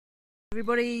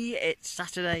Everybody, it's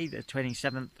Saturday the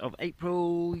 27th of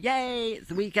April. Yay, it's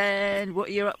the weekend. What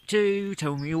are you up to?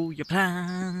 Tell me all your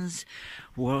plans.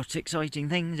 What exciting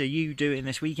things are you doing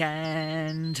this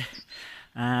weekend?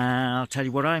 I'll tell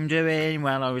you what I'm doing.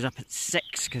 Well, I was up at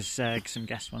 6 because some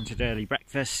guests wanted early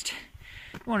breakfast.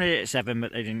 Wanted it at 7,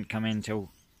 but they didn't come in till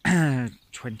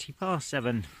 20 past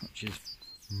 7, which is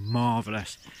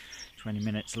marvellous. 20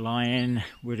 minutes lying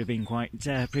would have been quite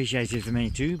appreciated for me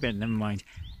too, but never mind.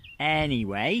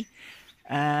 Anyway,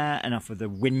 enough of the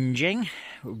whinging.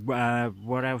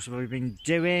 What else have I been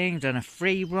doing? Done a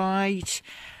free write.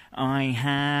 I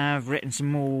have written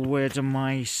some more words on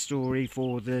my story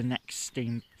for the next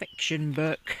steam fiction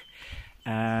book.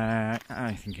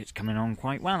 I think it's coming on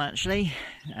quite well actually.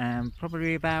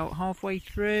 Probably about halfway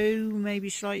through, maybe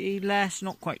slightly less,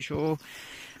 not quite sure.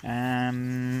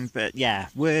 But yeah,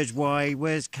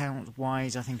 words count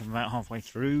wise, I think I'm about halfway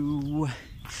through.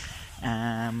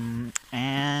 And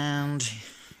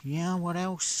yeah, what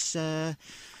else?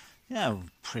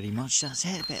 Pretty much that's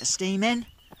it. A bit of steaming,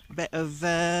 a bit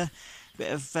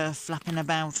of flapping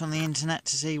about on the internet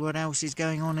to see what else is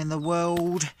going on in the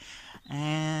world.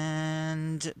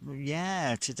 And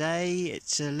yeah, today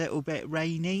it's a little bit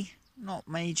rainy, not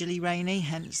majorly rainy,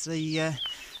 hence the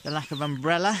lack of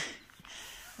umbrella.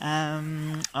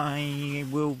 I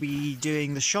will be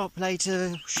doing the shop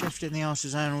later, shift in the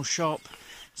artisanal shop.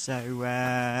 So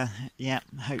yeah,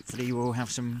 hopefully we'll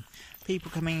have some people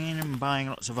coming in and buying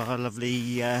lots of our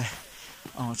lovely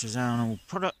artisanal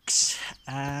products,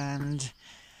 and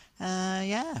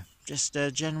yeah, just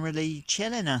generally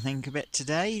chilling I think a bit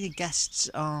today. The guests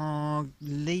are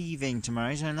leaving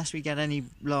tomorrow, so unless we get any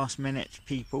last minute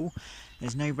people,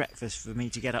 there's no breakfast for me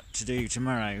to get up to do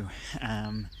tomorrow.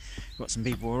 Got some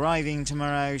people arriving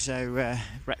tomorrow, so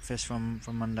breakfast from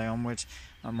Monday onwards.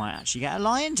 I might actually get a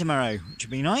lion tomorrow, which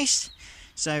would be nice.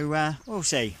 So we'll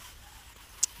see.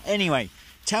 Anyway,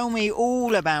 tell me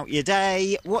all about your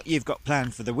day, what you've got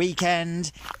planned for the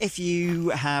weekend. If you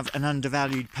have an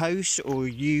undervalued post, or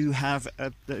you have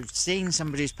seen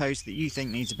somebody's post that you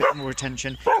think needs a bit more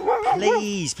attention,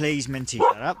 please, Minty,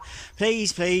 shut up.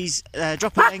 Please,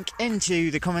 drop a link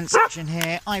into the comment section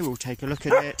here. I will take a look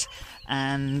at it,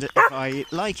 and if I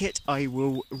like it, I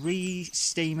will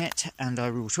re-steam it, and I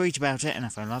will tweet about it, and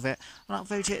if I love it, I'll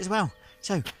upvote it as well.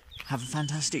 So, have a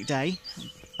fantastic day.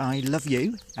 I love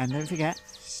you, and don't forget,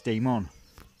 steam on.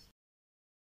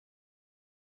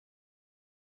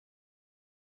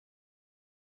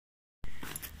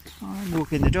 I'm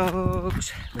walking the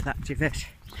dogs with ActiveFit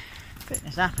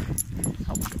fitness app.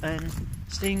 Helps earn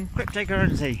steam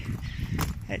cryptocurrency.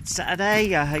 It's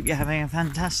Saturday. I hope you're having a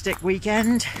fantastic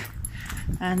weekend,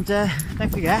 and don't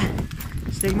forget,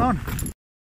 steam on.